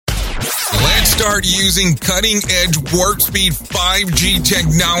start using cutting-edge warp-speed 5G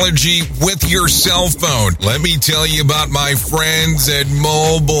technology with your cell phone. Let me tell you about my friends at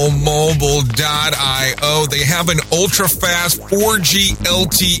mobile.io. They have an ultra-fast 4G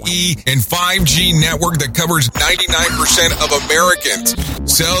LTE and 5G network that covers 99% of Americans.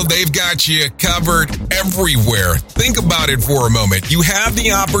 So they've got you covered everywhere. Think about it for a moment. You have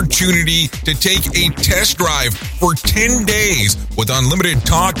the opportunity to take a test drive for 10 days with unlimited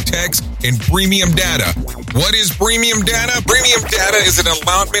talk, text, and premium data. What is premium data? Premium data is an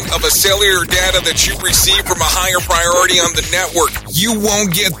allotment of a cellular data that you receive from a higher priority on the network. You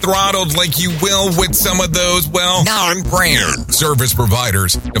won't get throttled like you will with some of those, non-brand service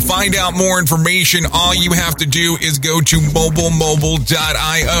providers. To find out more information, all you have to do is go to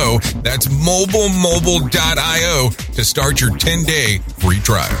mobile.io. That's mobile.io to start your 10-day free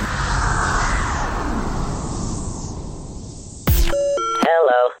trial.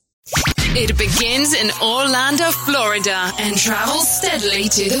 Hello. It begins in Orlando, Florida, and travels steadily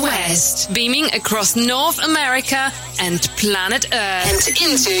to the west, beaming across North America and planet Earth and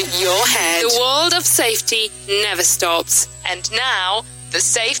into your head. The world of safety never stops. And now, the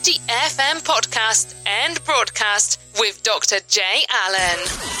Safety FM podcast and broadcast with Dr. Jay Allen.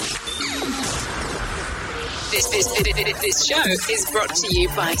 This show is brought to you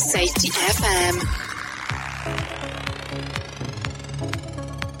by Safety FM.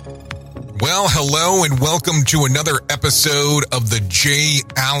 Well, hello and welcome to another episode of the Jay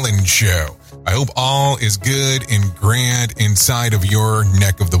Allen Show. I hope all is good and grand inside of your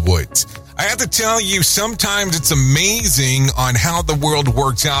neck of the woods. I have to tell you, sometimes it's amazing on how the world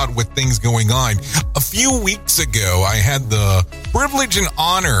works out with things going on. A few weeks ago, I had the privilege and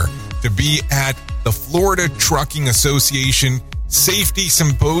honor to be at the Florida Trucking Association Safety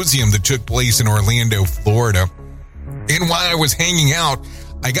Symposium that took place in Orlando, Florida. And while I was hanging out,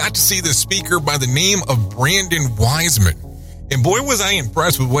 I got to see the speaker by the name of Brandon Wiseman. And boy, was I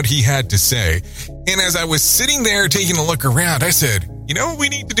impressed with what he had to say. And as I was sitting there taking a look around, I said, you know what we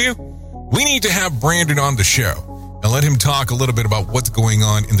need to do? We need to have Brandon on the show and let him talk a little bit about what's going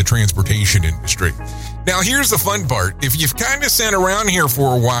on in the transportation industry. Now, here's the fun part. If you've kind of sat around here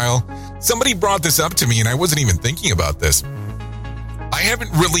for a while, somebody brought this up to me and I wasn't even thinking about this. I haven't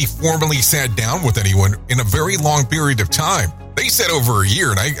really formally sat down with anyone in a very long period of time. They said over a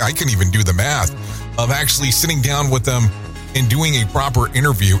year, and I couldn't even do the math of actually sitting down with them and doing a proper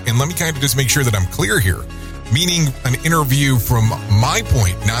interview. And let me kind of just make sure that I'm clear here, meaning an interview from my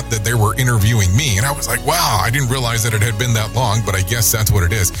point, not that they were interviewing me. And I was like, wow, I didn't realize that it had been that long, but I guess that's what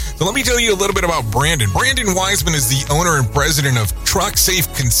it is. So let me tell you a little bit about Brandon. Brandon Wiseman is the owner and president of Truck Safe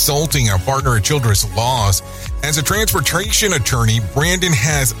Consulting, our partner at Children's Laws. As a transportation attorney, Brandon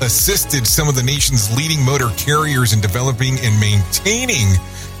has assisted some of the nation's leading motor carriers in developing and maintaining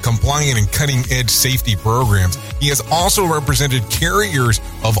compliant and cutting-edge safety programs. He has also represented carriers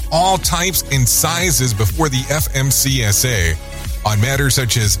of all types and sizes before the FMCSA on matters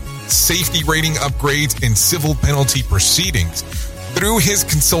such as safety rating upgrades and civil penalty proceedings. Through his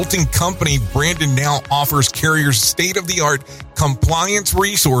consulting company, Brandon now offers carriers state-of-the-art compliance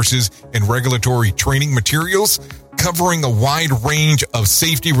resources and regulatory training materials, covering a wide range of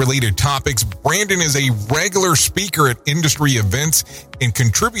safety-related topics. Brandon is a regular speaker at industry events and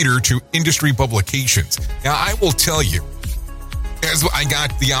contributor to industry publications. Now, I will tell you, as I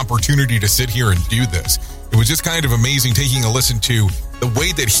got the opportunity to sit here and do this, it was just kind of amazing taking a listen to the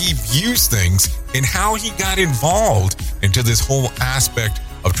way that he views things and how he got involved into this whole aspect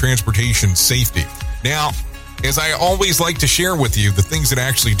of transportation safety. Now, as I always like to share with you the things that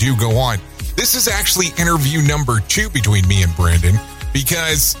actually do go on, this is actually interview number 2 between me and Brandon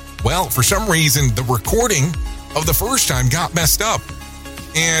because, well, for some reason, the recording of the first time got messed up.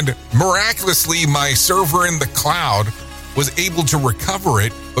 And miraculously, my server in the cloud was able to recover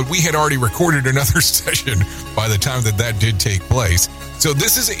it, but we had already recorded another session by the time that did take place. So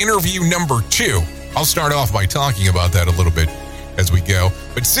this is interview number 2. I'll start off by talking about that a little bit as we go.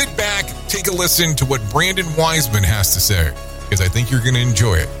 But sit back, take a listen to what Brandon Wiseman has to say, because I think you're going to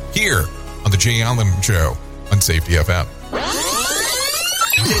enjoy it here on the Jay Allen Show on Safety FM.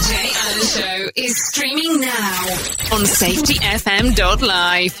 The Jay Allen Show is streaming now on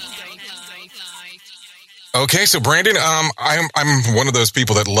safetyfm.live. Okay, so Brandon, I'm one of those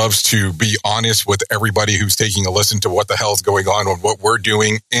people that loves to be honest with everybody who's taking a listen to what the hell's going on and what we're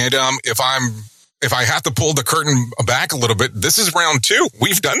doing. And if I have to pull the curtain back a little bit, this is round 2.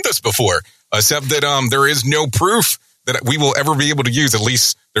 We've done this before, except that there is no proof that we will ever be able to use. At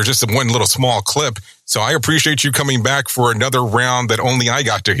least there's just one little small clip. So I appreciate you coming back for another round that only I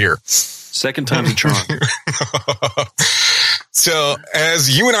got to hear. Second time's a charm. So,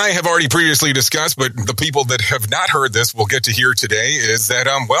 as you and I have already previously discussed, but the people that have not heard this will get to hear today, is that,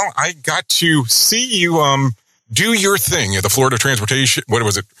 I got to see you do your thing at the Florida Transportation. What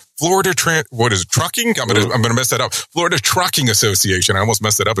was it? Trucking? I'm gonna mess that up. Florida Trucking Association. I almost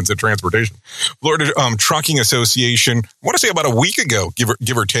messed it up and said transportation. Florida Trucking Association. I want to say about a week ago, give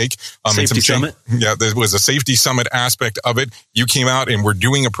or take. Safety Summit. Yeah, there was a safety summit aspect of it. You came out and were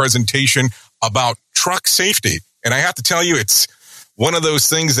doing a presentation about truck safety. And I have to tell you, it's one of those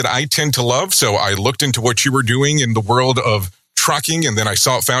things that I tend to love. So I looked into what you were doing in the world of trucking, and then I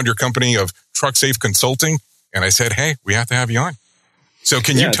found your company of Truck Safe Consulting, and I said, hey, we have to have you on. So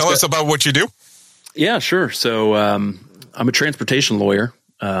can you tell us about what you do? Yeah, sure. So I'm a transportation lawyer.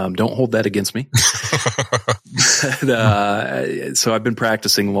 Don't hold that against me. So I've been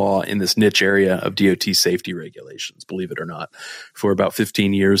practicing law in this niche area of DOT safety regulations, believe it or not, for about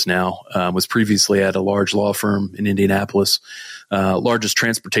 15 years now. Was previously at a large law firm in Indianapolis, largest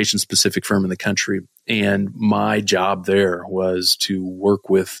transportation specific firm in the country. And my job there was to work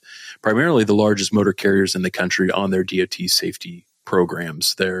with primarily the largest motor carriers in the country on their DOT safety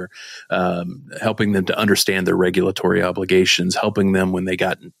programs. They're helping them to understand their regulatory obligations, helping them when they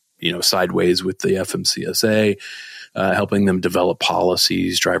got sideways with the FMCSA, helping them develop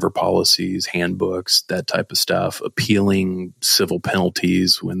policies, driver policies, handbooks, that type of stuff, appealing civil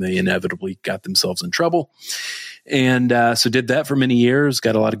penalties when they inevitably got themselves in trouble. And so did that for many years,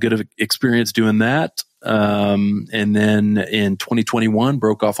 got a lot of good experience doing that. And then in 2021,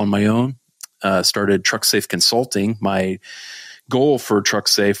 broke off on my own, started Truck Safe Consulting. My goal for Truck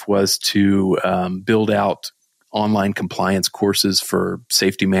Safe was to build out online compliance courses for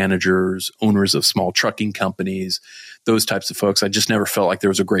safety managers, owners of small trucking companies, those types of folks. I just never felt like there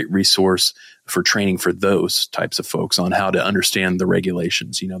was a great resource for training for those types of folks on how to understand the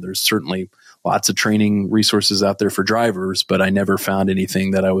regulations. There's certainly lots of training resources out there for drivers, but I never found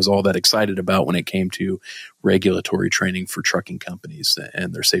anything that I was all that excited about when it came to regulatory training for trucking companies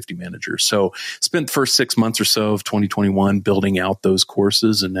and their safety managers. So spent the first 6 months or so of 2021 building out those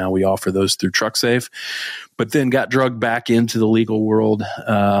courses, and now we offer those through TruckSafe. But then got drugged back into the legal world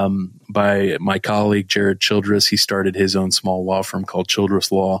by my colleague, Jared Childress. He started his own small law firm called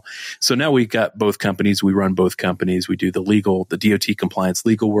Childress Law. So now we've got both companies. We run both companies. We do the DOT compliance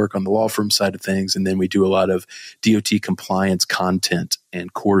legal work on the law firm side of things. And then we do a lot of DOT compliance content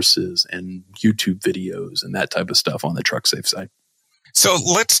and courses and YouTube videos and that type of stuff on the TruckSafe side. So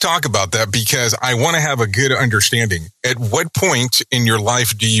let's talk about that, because I want to have a good understanding. At what point in your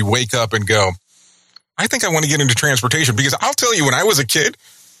life do you wake up and go, I think I want to get into transportation? Because I'll tell you, when I was a kid,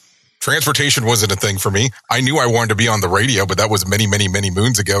 transportation wasn't a thing for me. I knew I wanted to be on the radio, but that was many, many, many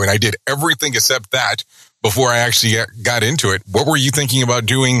moons ago. And I did everything except that before I actually got into it. What were you thinking about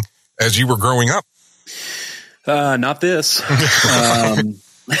doing as you were growing up? Not this.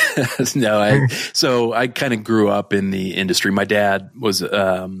 No, so I kind of grew up in the industry. My dad was,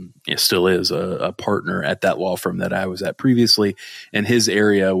 still is a partner at that law firm that I was at previously, and his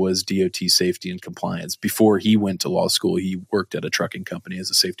area was DOT safety and compliance. Before he went to law school, he worked at a trucking company as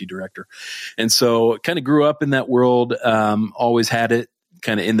a safety director. And so kind of grew up in that world, always had it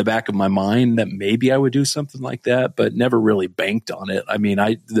kind of in the back of my mind that maybe I would do something like that, but never really banked on it. I mean,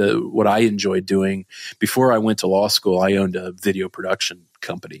 what I enjoyed doing before I went to law school, I owned a video production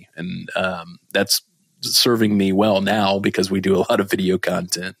company, and that's serving me well now because we do a lot of video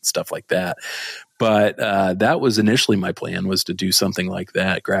content, stuff like that. But that was initially my plan, was to do something like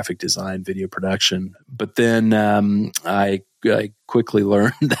that, graphic design, video production. But then I quickly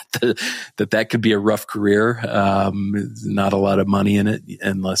learned that could be a rough career. Not a lot of money in it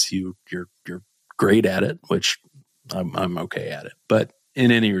unless you're great at it, which I'm okay at it. But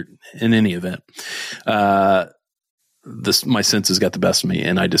in any event, my senses got the best of me,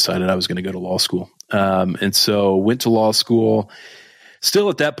 and I decided I was going to go to law school. And so went to law school.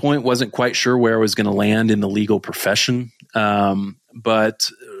 Still at that point, wasn't quite sure where I was going to land in the legal profession. But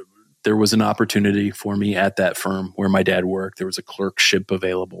there was an opportunity for me at that firm where my dad worked. There was a clerkship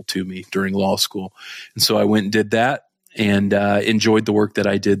available to me during law school. And so I went and did that, and enjoyed the work that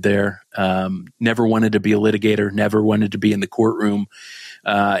I did there. Never wanted to be a litigator, never wanted to be in the courtroom.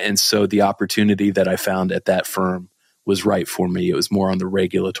 And so the opportunity that I found at that firm was right for me. It was more on the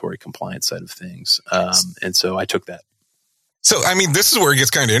regulatory compliance side of things. And so I took that. So, I mean, this is where it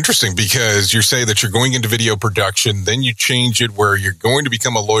gets kind of interesting, because you say that you're going into video production, then you change it where you're going to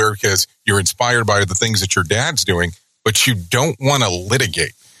become a lawyer because you're inspired by the things that your dad's doing, but you don't want to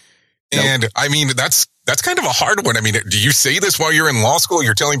litigate. Nope. And I mean, that's kind of a hard one. I mean, do you say this while you're in law school?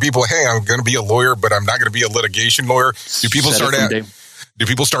 You're telling people, hey, I'm going to be a lawyer, but I'm not going to be a litigation lawyer. Do people do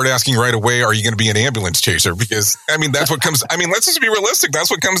people start asking right away, are you going to be an ambulance chaser? Because, I mean, that's what comes, I mean, let's just be realistic.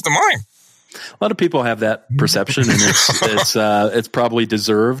 That's what comes to mind. A lot of people have that perception, and it's probably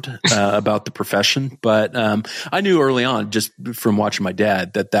deserved about the profession. But I knew early on, just from watching my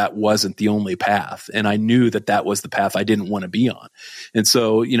dad, that wasn't the only path, and I knew that was the path I didn't want to be on. And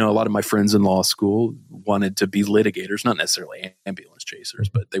so, a lot of my friends in law school wanted to be litigators, not necessarily ambulance chasers,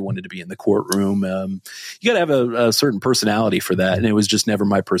 but they wanted to be in the courtroom. You got to have a certain personality for that, and it was just never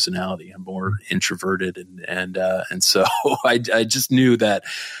my personality. I'm more introverted, and so I just knew that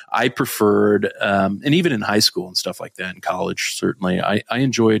I preferred. And even in high school and stuff like that, in college, certainly, I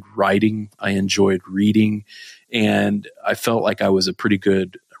enjoyed writing. I enjoyed reading, and I felt like I was a pretty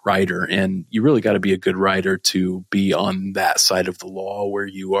good writer. And you really got to be a good writer to be on that side of the law, where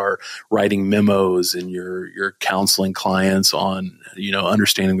you are writing memos and you're counseling clients on,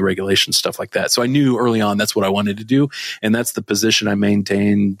 understanding the regulations, stuff like that. So I knew early on that's what I wanted to do, and that's the position I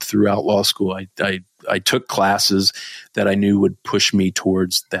maintained throughout law school. I took classes that I knew would push me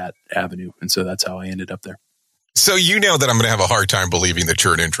towards that avenue. And so that's how I ended up there. So you know that I'm going to have a hard time believing that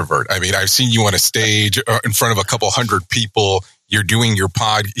you're an introvert. I mean, I've seen you on a stage in front of a couple hundred people. You're doing your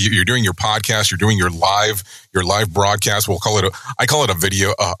podcast. You're doing your live broadcast. I call it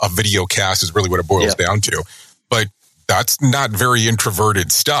a video cast is really what it boils down to. But that's not very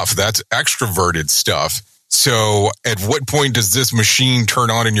introverted stuff. That's extroverted stuff. So at what point does this machine turn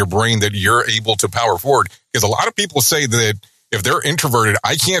on in your brain that you're able to power forward? Because a lot of people say that if they're introverted,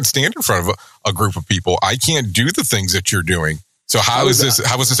 I can't stand in front of a group of people. I can't do the things that you're doing. So how is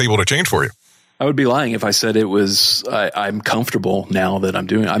this able to change for you? I would be lying if I said it was, I'm comfortable now that I'm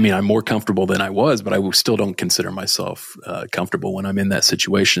doing it. I mean, I'm more comfortable than I was, but I still don't consider myself comfortable when I'm in that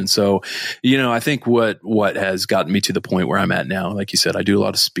situation. So, I think what has gotten me to the point where I'm at now, like you said, I do a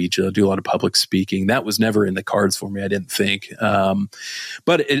lot of speech, I do a lot of public speaking. That was never in the cards for me, I didn't think.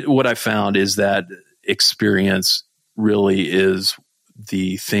 But what I found is that experience really is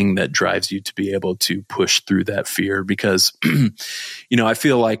the thing that drives you to be able to push through that fear. Because, I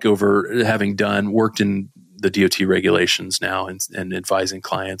feel like over having worked in the DOT regulations now and advising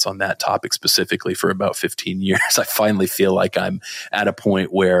clients on that topic specifically for about 15 years, I finally feel like I'm at a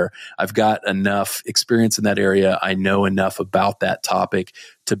point where I've got enough experience in that area. I know enough about that topic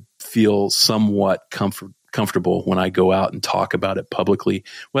to feel somewhat comfortable when I go out and talk about it publicly,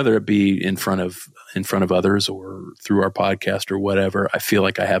 whether it be in front of others or through our podcast or whatever. I feel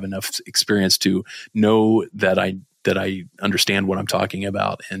like I have enough experience to know that I understand what I'm talking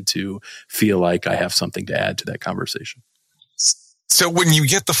about and to feel like I have something to add to that conversation. So when you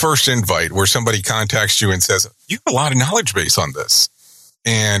get the first invite where somebody contacts you and says, you have a lot of knowledge base on this,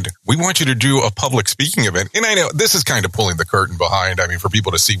 and we want you to do a public speaking event. And I know this is kind of pulling the curtain behind, for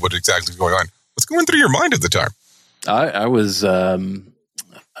people to see what exactly is going on. What's going through your mind at the time? I was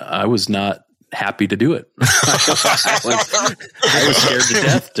not happy to do it. I was scared to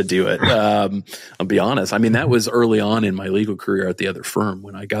death to do it. I'll be honest. That was early on in my legal career at the other firm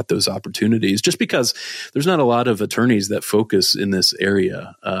when I got those opportunities, just because there's not a lot of attorneys that focus in this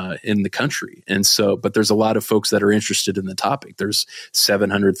area in the country. And so, but there's a lot of folks that are interested in the topic. There's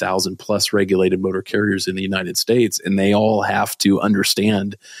 700,000 plus regulated motor carriers in the United States, and they all have to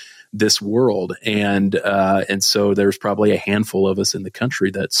understand this world. And so there's probably a handful of us in the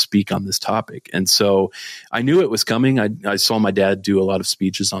country that speak on this topic. And so I knew it was coming. I saw my dad do a lot of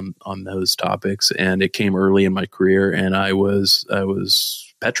speeches on those topics, and it came early in my career, and I was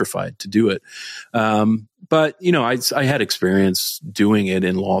petrified to do it. But I had experience doing it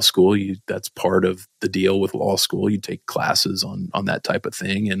in law school. That's part of the deal with law school. You take classes on that type of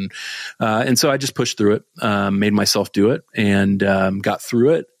thing. And so I just pushed through it, made myself do it, and got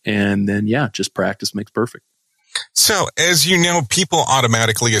through it. And then, just practice makes perfect. So as you know, people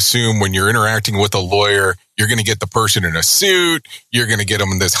automatically assume when you're interacting with a lawyer, you're going to get the person in a suit, you're going to get them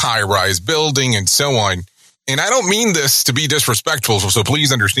in this high-rise building and so on. And I don't mean this to be disrespectful, so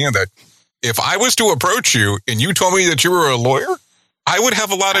please understand that. If I was to approach you and you told me that you were a lawyer, I would have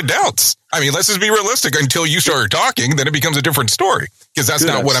a lot of doubts. Let's just be realistic. Until you start talking, then it becomes a different story, because that's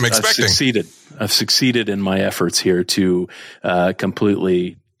not what I'm expecting. I've succeeded in my efforts here to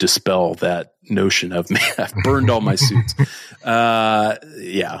completely dispel that notion of me. I've burned all my suits.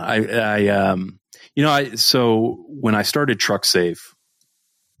 So when I started TruckSafe,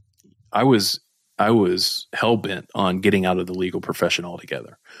 I was hell-bent on getting out of the legal profession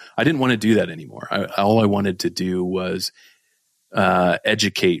altogether. I didn't want to do that anymore. All I wanted to do was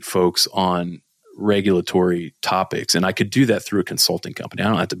educate folks on regulatory topics, and I could do that through a consulting company. I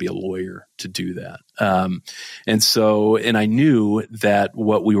don't have to be a lawyer to do that. And I knew that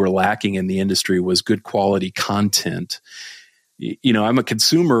what we were lacking in the industry was good quality content, I'm a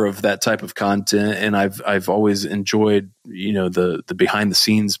consumer of that type of content, and I've always enjoyed, the behind the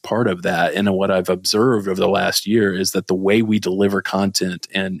scenes part of that. And what I've observed over the last year is that the way we deliver content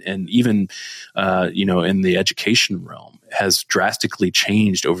and even, in the education realm has drastically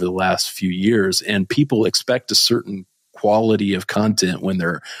changed over the last few years, and people expect a certain quality of content when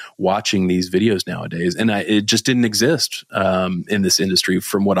they're watching these videos nowadays. And it just didn't exist in this industry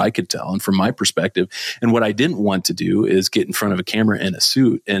from what I could tell and from my perspective. And what I didn't want to do is get in front of a camera in a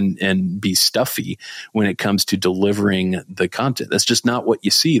suit and be stuffy when it comes to delivering the content. That's just not what you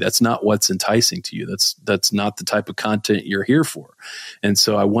see. That's not what's enticing to you. That's not the type of content you're here for. And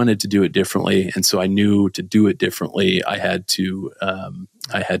so I wanted to do it differently. And so I knew to do it differently, I had to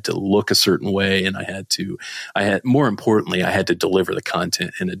look a certain way, and more importantly, I had to deliver the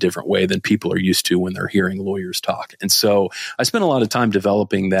content in a different way than people are used to when they're hearing lawyers talk. And so I spent a lot of time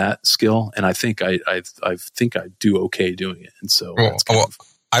developing that skill, and I think I do okay doing it. And so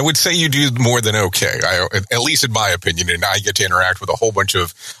I would say you do more than okay, at least in my opinion. And I get to interact with a whole bunch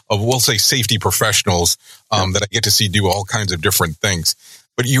of we'll say safety professionals that I get to see do all kinds of different things.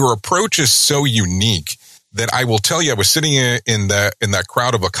 But your approach is so unique that I will tell you, I was sitting in that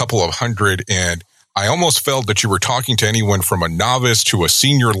crowd of a couple of hundred, and I almost felt that you were talking to anyone from a novice to a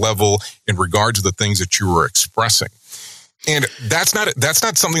senior level in regards to the things that you were expressing. And that's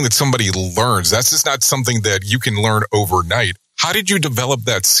not something that somebody learns. That's just not something that you can learn overnight. How did you develop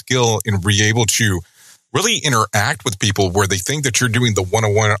that skill and be able to really interact with people where they think that you're doing the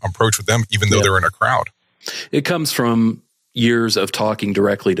one-on-one approach with them, even though they're in a crowd? It comes from years of talking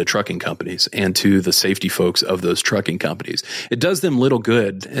directly to trucking companies and to the safety folks of those trucking companies. It does them little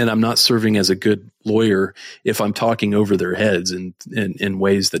good, and I'm not serving as a good lawyer if I'm talking over their heads in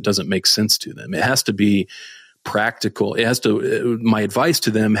ways that doesn't make sense to them. It has to be practical. My advice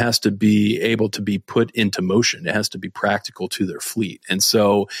to them has to be able to be put into motion. It has to be practical to their fleet. And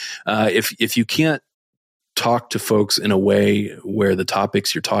so if you can't talk to folks in a way where the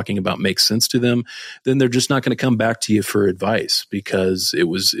topics you're talking about make sense to them, then they're just not going to come back to you for advice, because it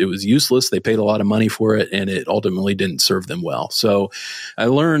was useless. They paid a lot of money for it, and it ultimately didn't serve them well. So I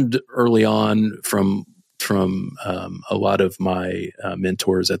learned early on from a lot of my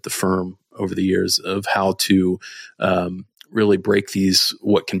mentors at the firm over the years of how to really break these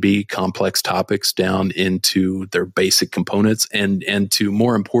what can be complex topics down into their basic components, and to,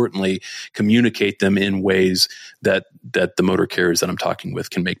 more importantly, communicate them in ways that the motor carriers that I'm talking with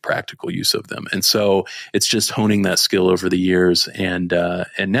can make practical use of them. And so it's just honing that skill over the years. And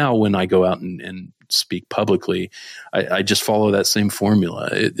now when I go out and speak publicly, I just follow that same formula.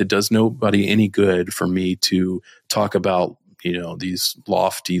 It does nobody any good for me to talk about, these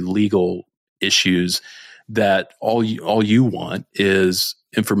lofty legal issues that all you want is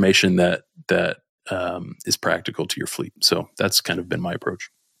information that is practical to your fleet. So that's kind of been my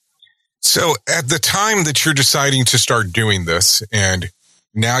approach. So at the time that you're deciding to start doing this, and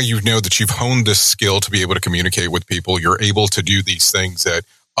now you know that you've honed this skill to be able to communicate with people, you're able to do these things that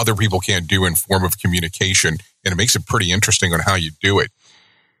other people can't do in form of communication, and it makes it pretty interesting on how you do it.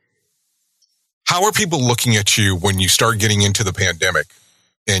 How are people looking at you when you start getting into the pandemic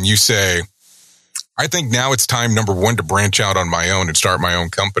and you say, I think now it's time, number one, to branch out on my own and start my own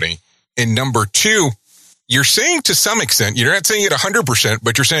company. And number two, you're saying to some extent, you're not saying it 100%,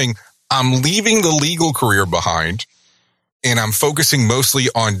 but you're saying, I'm leaving the legal career behind and I'm focusing mostly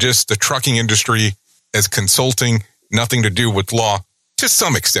on just the trucking industry as consulting, nothing to do with law. To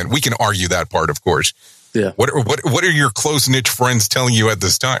some extent, we can argue that part, of course. Yeah. What are your close niche friends telling you at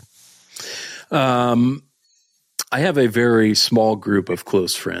this time? I have a very small group of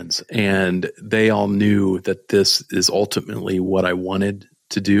close friends, and they all knew that this is ultimately what I wanted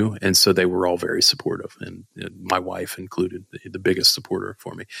to do. And so they were all very supportive, and my wife included, the biggest supporter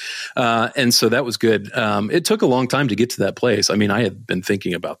for me. And so that was good. It took a long time to get to that place. I mean, I had been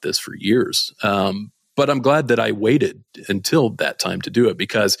thinking about this for years. But I'm glad that I waited until that time to do it,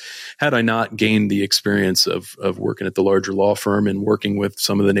 because had I not gained the experience of working at the larger law firm and working with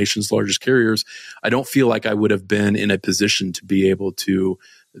some of the nation's largest carriers, I don't feel like I would have been in a position to be able to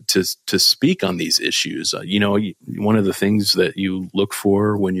speak on these issues. One of the things that you look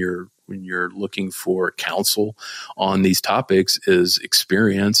for when you're looking for counsel on these topics is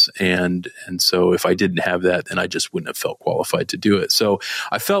experience. And so if I didn't have that, then I just wouldn't have felt qualified to do it. So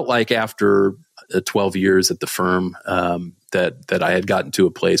I felt like after 12 years at the firm, that I had gotten to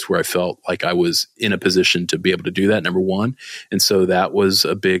a place where I felt like I was in a position to be able to do that, number one. And so that was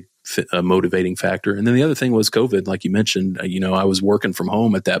a big a motivating factor. And then the other thing was COVID, like you mentioned. I was working from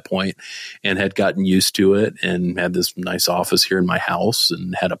home at that point and had gotten used to it and had this nice office here in my house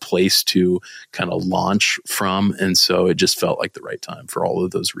and had a place to kind of launch from. And so it just felt like the right time for all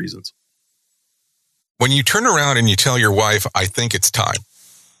of those reasons. When you turn around and you tell your wife, I think it's time,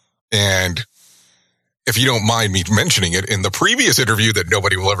 and if you don't mind me mentioning it, in the previous interview that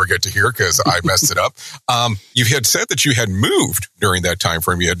nobody will ever get to hear because I messed it up, you had said that you had moved during that time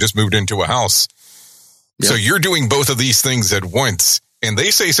frame. You had just moved into a house. Yep. So you're doing both of these things at once. And they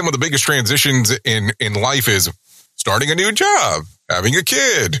say some of the biggest transitions in life is starting a new job, having a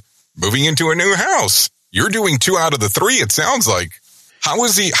kid, moving into a new house. You're doing 2 out of the 3, it sounds like.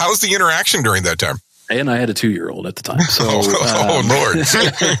 How's the interaction during that time? And I had a 2-year-old at the time. So, Lord.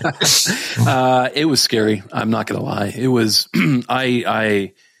 It was scary. I'm not going to lie. It was,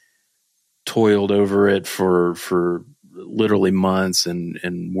 I toiled over it for literally months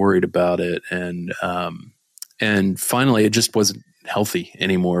and worried about it. And finally it just wasn't healthy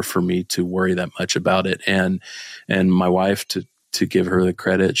anymore for me to worry that much about it. And my wife, to give her the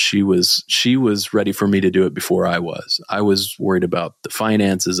credit, she was ready for me to do it before I was. I was worried about the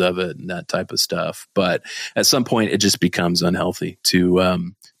finances of it and that type of stuff. But at some point, it just becomes unhealthy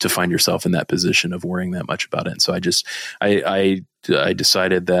to find yourself in that position of worrying that much about it. And so I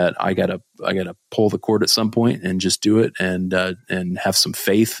decided that I gotta pull the cord at some point and just do it and have some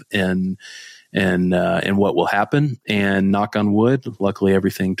faith in what will happen. And knock on wood, luckily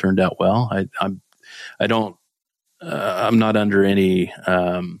everything turned out well. I'm not under any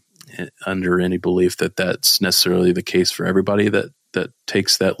belief that that's necessarily the case for everybody that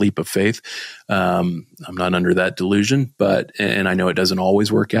takes that leap of faith. I'm not under that delusion, and I know it doesn't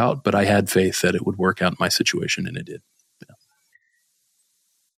always work out, but I had faith that it would work out in my situation, and it did. Yeah.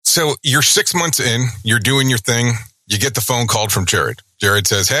 So you're 6 months in, you're doing your thing. You get the phone call from Jared. Jared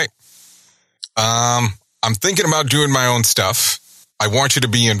says, "Hey, I'm thinking about doing my own stuff. I want you to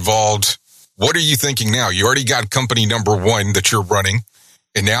be involved. What are you thinking now? You already got company number 1 that you're running.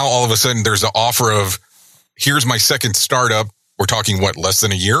 And now all of a sudden there's an offer of, here's my second startup. We're talking less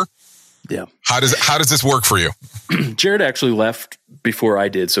than a year? Yeah. How does this work for you?" Jared actually left before I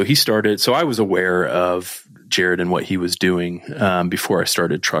did. So he started, so I was aware of Jared and what he was doing before I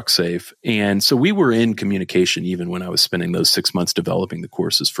started TruckSafe. And so we were in communication even when I was spending those 6 months developing the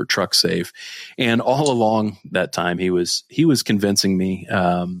courses for TruckSafe. And all along that time, he was convincing me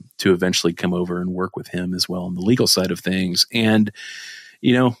to eventually come over and work with him as well on the legal side of things. And,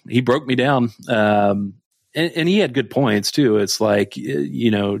 he broke me down. And he had good points too. It's like,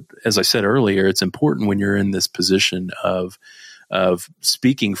 as I said earlier, it's important when you're in this position of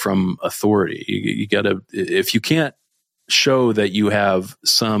speaking from authority. You gotta, if you can't show that you have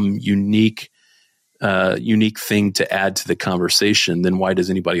some unique thing to add to the conversation, then why does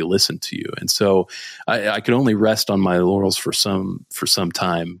anybody listen to you? And so I could only rest on my laurels for some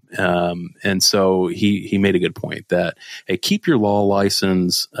time. And so he made a good point that, hey, keep your law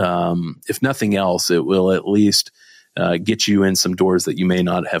license. If nothing else, it will at least get you in some doors that you may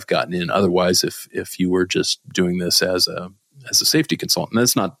not have gotten in otherwise if you were just doing this as a safety consultant.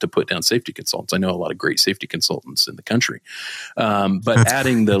 That's not to put down safety consultants. I know a lot of great safety consultants in the country. But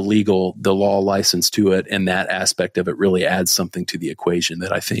adding the law license to it and that aspect of it really adds something to the equation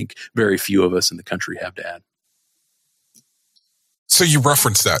that I think very few of us in the country have to add. So you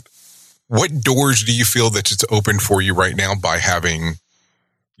referenced that. What doors do you feel that it's open for you right now by having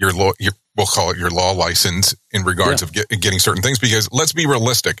we'll call it your law license in regards of getting certain things? Because let's be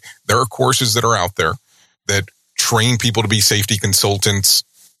realistic. There are courses that are out there that train people to be safety consultants,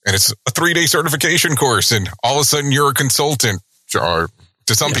 and it's a 3-day certification course, and all of a sudden you're a consultant to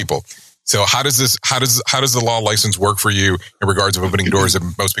some people. So how does the law license work for you in regards of opening doors that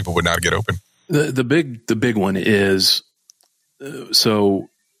most people would not get open? The big one is so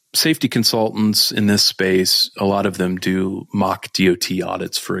safety consultants in this space, a lot of them do mock DOT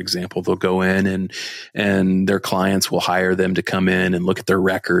audits, for example. They'll go in and their clients will hire them to come in and look at their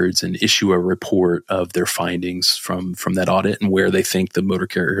records and issue a report of their findings from that audit and where they think the motor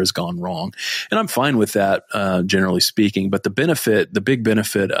carrier has gone wrong. And I'm fine with that, generally speaking. But the big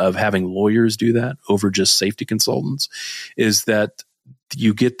benefit of having lawyers do that over just safety consultants is that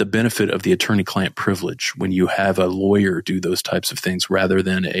you get the benefit of the attorney-client privilege when you have a lawyer do those types of things rather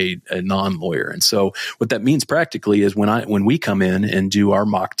than a non-lawyer. And so what that means practically is when we come in and do our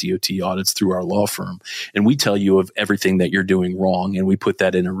mock DOT audits through our law firm, and we tell you of everything that you're doing wrong, and we put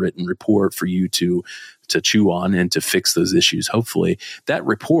that in a written report for you to chew on and to fix those issues, hopefully, that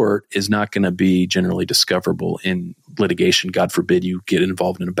report is not going to be generally discoverable in litigation. God forbid you get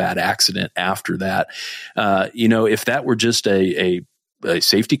involved in a bad accident after that. If that were just a a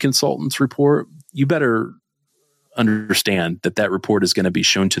safety consultant's report, you better understand that report is going to be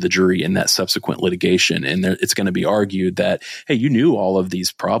shown to the jury in that subsequent litigation. And it's going to be argued that, hey, you knew all of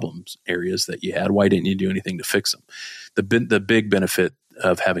these problems areas that you had. Why didn't you do anything to fix them? The big benefit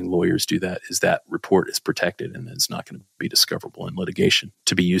of having lawyers do that is that report is protected and it's not going to be discoverable in litigation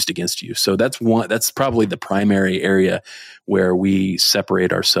to be used against you. So that's probably the primary area where we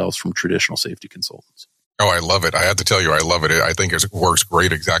separate ourselves from traditional safety consultants. Oh, I love it. I have to tell you, I love it. I think it works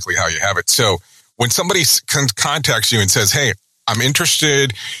great exactly how you have it. So when somebody contacts you and says, hey, I'm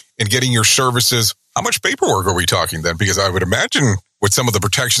interested in getting your services, how much paperwork are we talking then? Because I would imagine with some of the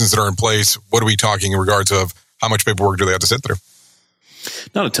protections that are in place, what are we talking in regards of how much paperwork do they have to sit through?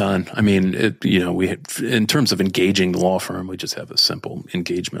 Not a ton. I mean, in terms of engaging the law firm, we just have a simple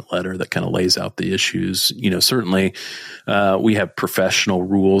engagement letter that kind of lays out the issues. Certainly we have professional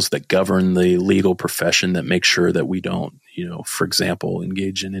rules that govern the legal profession that make sure that we don't, for example,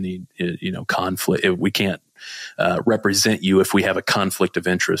 engage in any, conflict. We can't represent you if we have a conflict of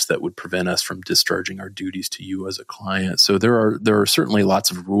interest that would prevent us from discharging our duties to you as a client. So there are certainly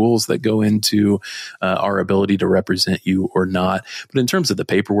lots of rules that go into our ability to represent you or not. But in terms of the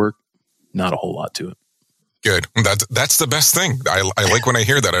paperwork, not a whole lot to it. Good. That's the best thing. I like when I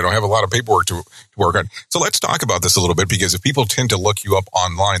hear that. I don't have a lot of paperwork to work on. So let's talk about this a little bit, because if people tend to look you up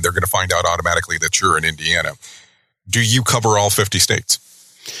online, they're going to find out automatically that you're in Indiana. Do you cover all 50 states?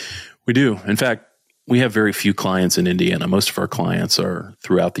 We do. In fact, we have very few clients in Indiana. Most of our clients are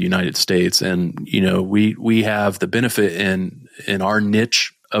throughout the United States. And, we have the benefit in our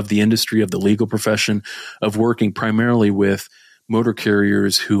niche of the industry, of the legal profession, of working primarily with motor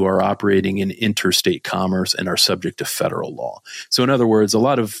carriers who are operating in interstate commerce and are subject to federal law. So in other words, a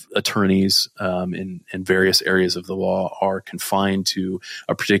lot of attorneys in various areas of the law are confined to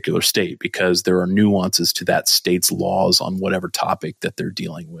a particular state because there are nuances to that state's laws on whatever topic that they're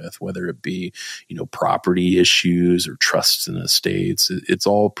dealing with, whether it be, property issues or trusts and estates. It's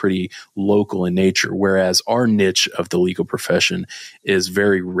all pretty local in nature, whereas our niche of the legal profession is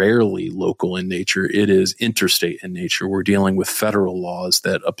very rarely local in nature. It is interstate in nature. We're dealing with federal laws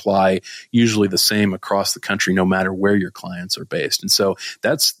that apply usually the same across the country, no matter where your clients are based. And so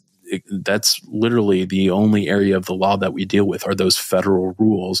that's literally the only area of the law that we deal with are those federal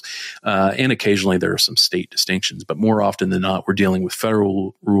rules. And occasionally there are some state distinctions, but more often than not, we're dealing with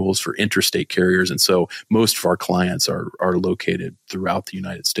federal rules for interstate carriers. And so most of our clients are located throughout the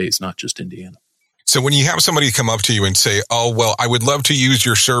United States, not just Indiana. So when you have somebody come up to you and say, oh, well, I would love to use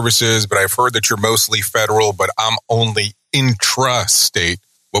your services, but I've heard that you're mostly federal, but I'm only intra-state,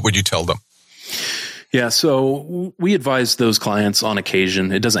 what would you tell them? Yeah, so we advise those clients on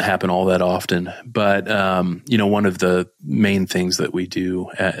occasion. It doesn't happen all that often, but one of the main things that we do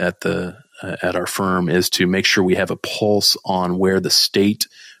at our firm is to make sure we have a pulse on where the state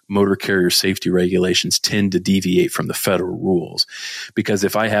motor carrier safety regulations tend to deviate from the federal rules. Because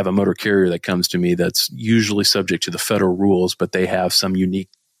if I have a motor carrier that comes to me that's usually subject to the federal rules, but they have some unique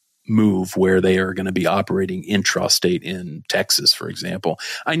move where they are going to be operating intrastate in Texas, for example,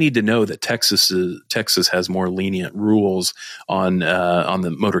 I need to know that Texas has more lenient rules on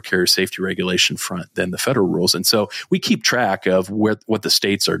the motor carrier safety regulation front than the federal rules. And so we keep track of what the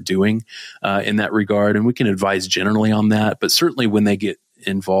states are doing in that regard, and we can advise generally on that. But certainly when they get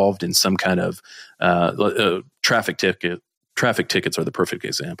involved in some kind of traffic tickets are the perfect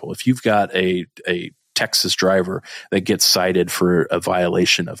example. If you've got a Texas driver that gets cited for a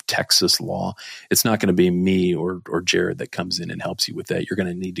violation of Texas law, it's not going to be me or Jared that comes in and helps you with that. You're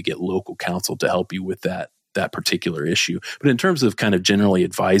going to need to get local counsel to help you with that particular issue. But in terms of kind of generally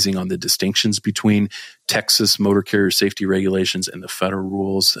advising on the distinctions between Texas motor carrier safety regulations and the federal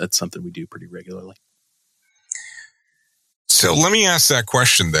rules, that's something we do pretty regularly. So let me ask that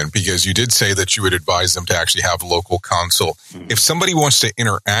question then, because you did say that you would advise them to actually have local counsel. Mm-hmm. If somebody wants to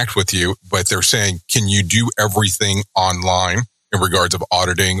interact with you, but they're saying, can you do everything online in regards of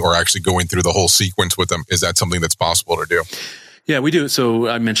auditing or actually going through the whole sequence with them? Is that something that's possible to do? Yeah, we do. So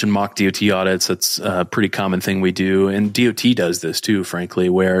I mentioned mock DOT audits. That's a pretty common thing we do. And DOT does this too, frankly,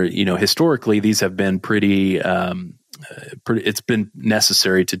 where, historically these have been pretty it's been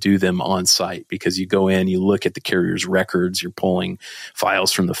necessary to do them on site because you go in, you look at the carrier's records, you're pulling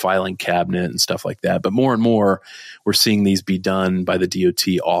files from the filing cabinet and stuff like that. But more and more, we're seeing these be done by the DOT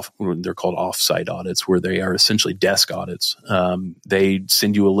they're called off-site audits, where they are essentially desk audits. They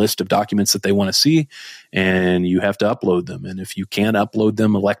send you a list of documents that they want to see, and you have to upload them. And if you can't upload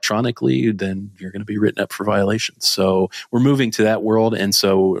them electronically, then you're going to be written up for violations. So we're moving to that world. And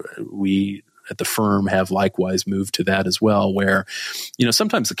so we at the firm have likewise moved to that as well, where,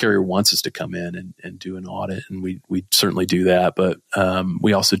 sometimes the carrier wants us to come in and do an audit, and we certainly do that. But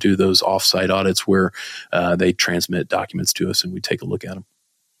we also do those offsite audits where they transmit documents to us and we take a look at them.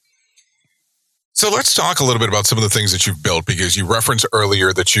 So let's talk a little bit about some of the things that you've built, because you referenced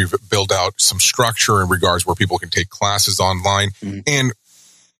earlier that you've built out some structure in regards where people can take classes online. Mm-hmm. And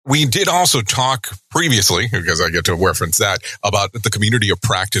we did also talk previously, because I get to reference that, about the community of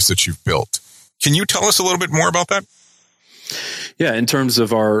practice that you've built. Can you tell us a little bit more about that? Yeah, in terms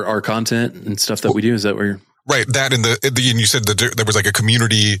of our content and stuff that we do, is that where you're... Right, that and you said that there was like a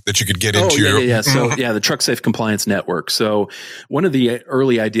community that you could get into. Yeah. So the Truck Safe Compliance Network. So one of the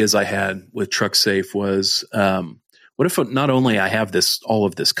early ideas I had with Truck Safe was, what if not only I have all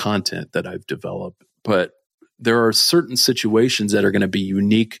of this content that I've developed, but there are certain situations that are going to be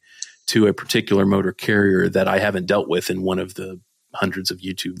unique to a particular motor carrier that I haven't dealt with in one of the hundreds of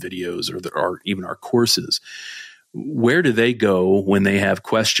YouTube videos or even our courses. Where do they go when they have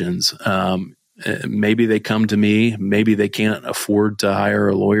questions? Maybe they come to me. Maybe they can't afford to hire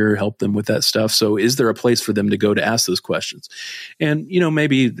a lawyer, help them with that stuff. So is there a place for them to go to ask those questions? And,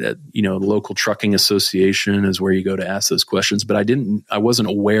 maybe that, the local trucking association is where you go to ask those questions. But I wasn't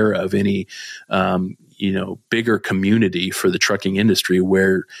aware of any, bigger community for the trucking industry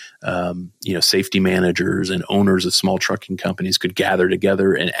where, safety managers and owners of small trucking companies could gather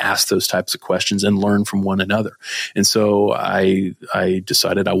together and ask those types of questions and learn from one another. And so I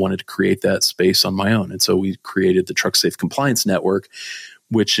decided I wanted to create that space on my own. And so we created the Truck Safe Compliance Network,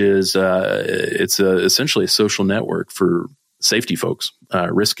 which is, essentially a social network for safety folks,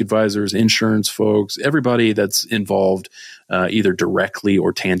 risk advisors, insurance folks, everybody that's involved either directly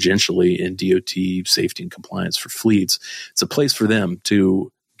or tangentially in DOT safety and compliance for fleets. It's a place for them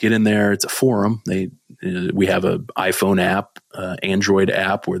to get in there. It's a forum. We have an iPhone app, Android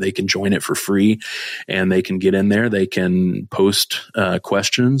app where they can join it for free, and they can get in there. They can post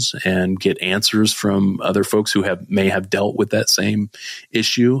questions and get answers from other folks who may have dealt with that same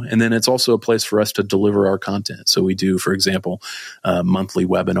issue. And then it's also a place for us to deliver our content. So we do, for example, monthly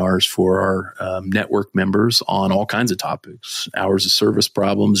webinars for our network members on all kinds of topics, hours of service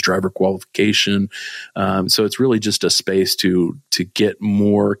problems, driver qualification. So it's really just a space to get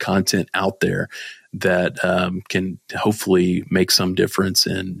more content out there that can hopefully make some difference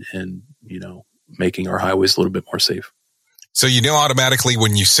in making our highways a little bit more safe. So automatically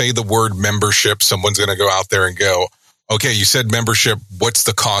when you say the word membership, someone's going to go out there and go, okay, you said membership. What's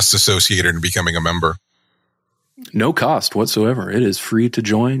the cost associated in becoming a member? No cost whatsoever. It is free to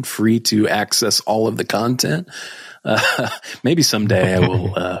join, free to access all of the content. Maybe someday I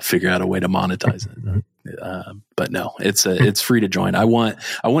will figure out a way to monetize it. But no, it's free to join. I want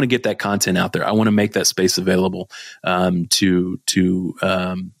to get that content out there. I want to make that space available to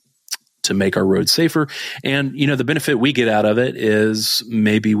make our roads safer. And the benefit we get out of it is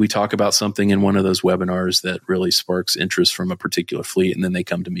maybe we talk about something in one of those webinars that really sparks interest from a particular fleet, and then they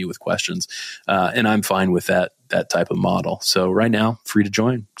come to me with questions. And I'm fine with that type of model. So right now, free to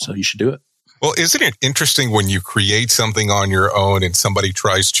join. So you should do it. Well, isn't it interesting when you create something on your own and somebody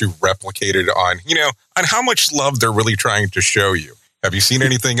tries to replicate it on how much love they're really trying to show you? Have you seen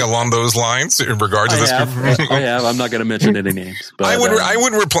anything along those lines in regards to this? I have. I'm not going to mention any names. But,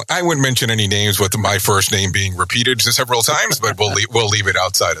 I wouldn't mention any names with my first name being repeated several times, but we'll leave it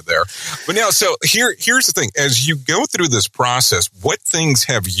outside of there. But now, so here's the thing: as you go through this process, what things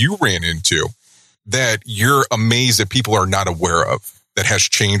have you ran into that you're amazed that people are not aware of that has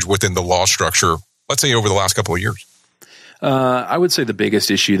changed within the law structure, let's say over the last couple of years? I would say the biggest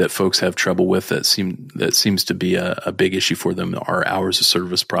issue that folks have trouble with that seems to be a big issue for them are hours of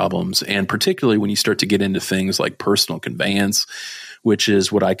service problems. And particularly when you start to get into things like personal conveyance, which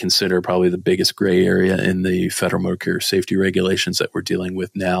is what I consider probably the biggest gray area in the federal motor carrier safety regulations that we're dealing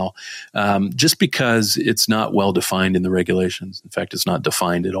with now, just because it's not well defined in the regulations. In fact, it's not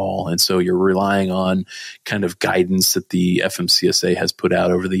defined at all. And so you're relying on kind of guidance that the FMCSA has put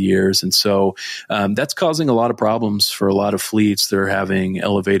out over the years. And so that's causing a lot of problems for a lot of fleets. They're having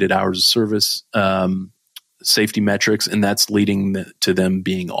elevated hours of service safety metrics, and that's leading to them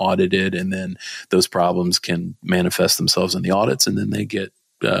being audited, and then those problems can manifest themselves in the audits, and then they get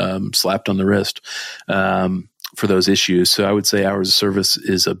slapped on the wrist for those issues. So I would say hours of service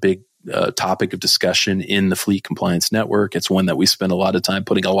is a big topic of discussion in the Fleet Compliance Network. It's one that we spend a lot of time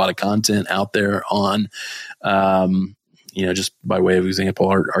putting a lot of content out there on, just by way of example,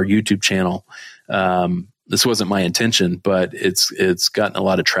 our YouTube channel. This wasn't my intention, but it's gotten a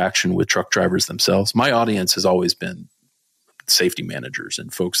lot of traction with truck drivers themselves. My audience has always been safety managers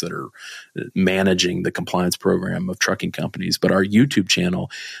and folks that are managing the compliance program of trucking companies. But our YouTube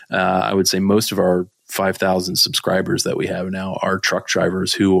channel, I would say most of our 5,000 subscribers that we have now are truck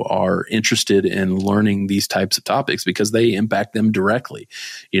drivers who are interested in learning these types of topics because they impact them directly.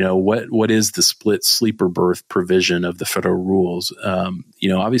 What is the split sleeper berth provision of the federal rules?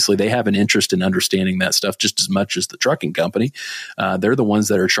 Obviously they have an interest in understanding that stuff just as much as the trucking company. They're the ones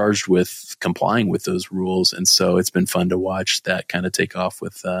that are charged with complying with those rules. And so it's been fun to watch that kind of take off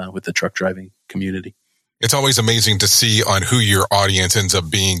with the truck driving community. It's always amazing to see on who your audience ends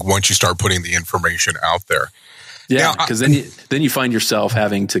up being once you start putting the information out there. Yeah, because then you find yourself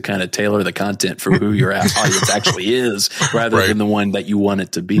having to kind of tailor the content for who your audience actually is, rather than the one that you want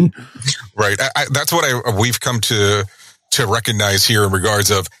it to be. Right. That's what we've come to recognize here in regards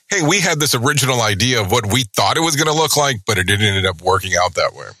of, hey, we had this original idea of what we thought it was going to look like, but it didn't end up working out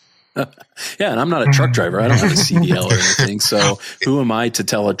that way. Yeah, and I'm not a truck driver. I don't have a CDL or anything. So who am I to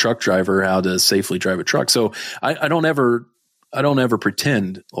tell a truck driver how to safely drive a truck? So I don't ever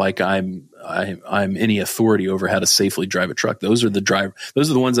pretend like I'm any authority over how to safely drive a truck. Those are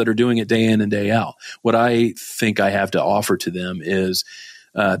the ones that are doing it day in and day out. What I think I have to offer to them is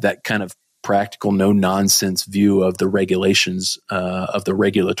that kind of practical, no nonsense view of the regulations of the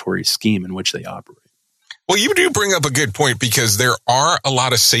regulatory scheme in which they operate. Well, you do bring up a good point, because there are a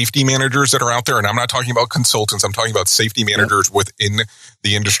lot of safety managers that are out there, and I'm not talking about consultants. I'm talking about safety managers within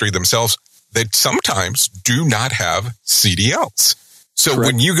the industry themselves that sometimes do not have CDLs. So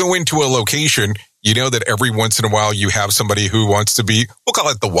when you go into a location, you know that every once in a while you have somebody who wants to be, we'll call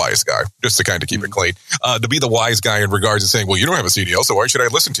it the wise guy, just to kind of keep it clean, to be the wise guy in regards to saying, well, you don't have a CDL, so why should I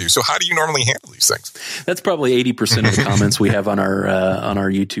listen to you? So how do you normally handle these things? That's probably 80% of the comments we have on our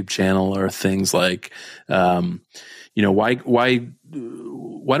YouTube channel are things like, why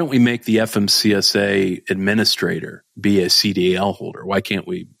don't we make the FMCSA administrator be a CDL holder? Why can't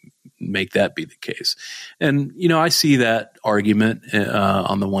we make that be the case? And, I see that argument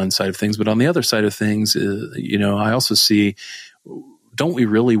on the one side of things, but on the other side of things, I also see, don't we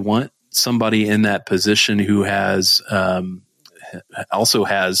really want somebody in that position who has also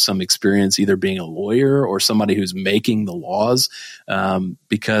has some experience either being a lawyer or somebody who's making the laws,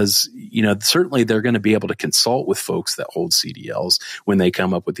 because, certainly they're going to be able to consult with folks that hold CDLs when they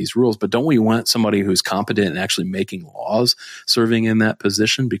come up with these rules. But don't we want somebody who's competent in actually making laws serving in that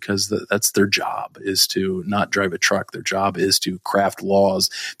position? Because that's their job, is to not drive a truck. Their job is to craft laws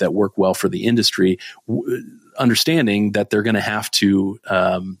that work well for the industry, understanding that they're going to have to,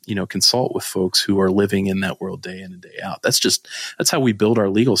 consult with folks who are living in that world day in and day out. That's how we build our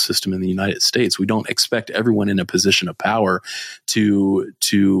legal system in the United States. We don't expect everyone in a position of power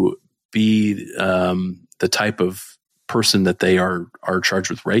to be the type of person that they are charged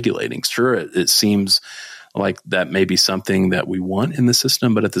with regulating. Sure, it seems like that may be something that we want in the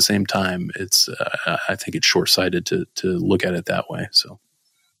system, but at the same time, I think it's short-sighted to look at it that way. So,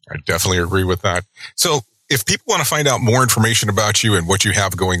 I definitely agree with that. So, if people want to find out more information about you and what you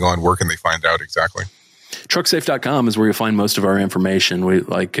have going on, where can they find out exactly? Trucksafe.com is where you'll find most of our information. We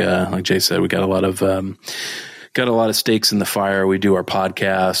like Jay said, we got a lot of stakes in the fire. We do our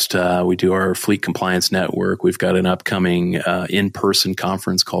podcast. We do our Fleet Compliance Network. We've got an upcoming in-person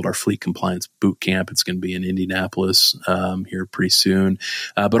conference called our Fleet Compliance Boot Camp. It's going to be in Indianapolis here pretty soon.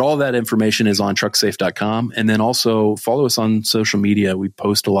 But all that information is on trucksafe.com. And then also follow us on social media. We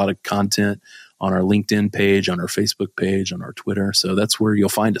post a lot of content on our LinkedIn page, on our Facebook page, on our Twitter. So that's where you'll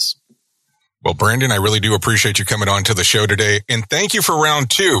find us. Well, Brandon, I really do appreciate you coming on to the show today. And thank you for round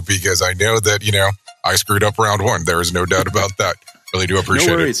 2, because I know that, I screwed up round 1. There is no doubt about that. Really do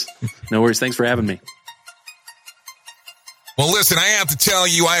appreciate it. No worries. Thanks for having me. Well, listen, I have to tell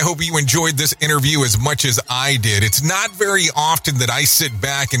you, I hope you enjoyed this interview as much as I did. It's not very often that I sit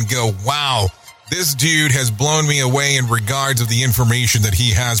back and go, wow, this dude has blown me away in regards of the information that he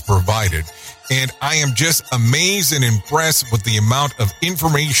has provided. And I am just amazed and impressed with the amount of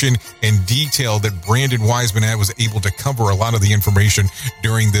information and detail that Brandon Wiseman was able to cover a lot of the information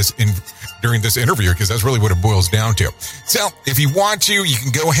during this interview, because that's really what it boils down to. So if you want to, you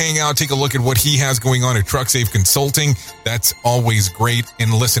can go hang out, take a look at what he has going on at TruckSafe Consulting. That's always great.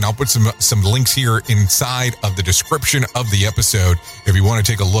 And listen, I'll put some links here inside of the description of the episode if you want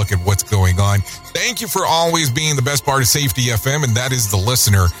to take a look at what's going on. Thank you for always being the best part of Safety FM, and that is the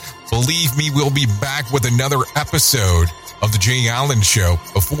listener. Believe me, we'll be back with another episode of The Jay Allen Show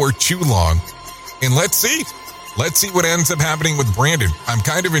before too long. And let's see what ends up happening with Brandon. I'm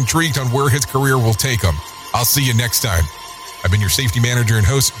kind of intrigued on where his career will take him. I'll see you next time. I've been your safety manager and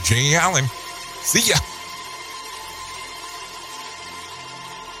host, Jay Allen. See ya.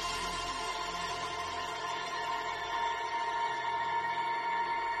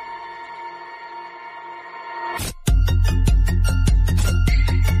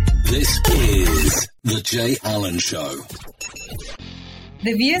 This is The Jay Allen Show.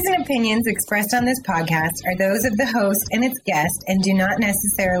 The views and opinions expressed on this podcast are those of the host and its guest and do not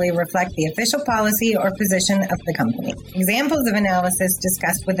necessarily reflect the official policy or position of the company. Examples of analysis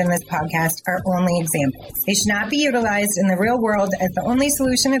discussed within this podcast are only examples. They should not be utilized in the real world as the only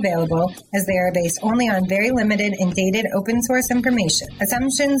solution available, as they are based only on very limited and dated open source information.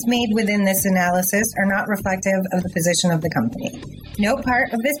 Assumptions made within this analysis are not reflective of the position of the company. No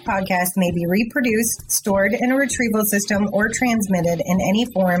part of this podcast may be reproduced, stored in a retrieval system, or transmitted in any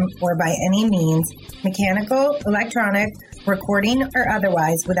form or by any means, mechanical, electronic, recording, or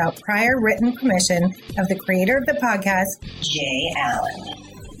otherwise, without prior written permission of the creator of the podcast, Jay Allen.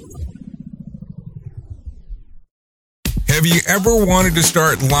 Have you ever wanted to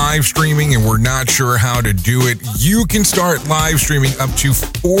start live streaming and were not sure how to do it? You can start live streaming up to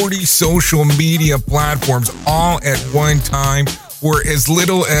 40 social media platforms all at one time for as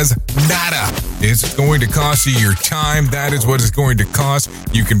little as nada. It's going to cost you your time. That is what it's going to cost.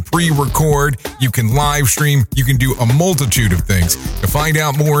 You can pre-record, you can live stream, you can do a multitude of things. To find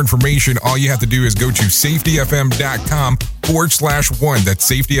out more information, all you have to do is go to safetyfm.com/1. That's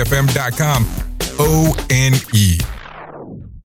safetyfm.com, ONE.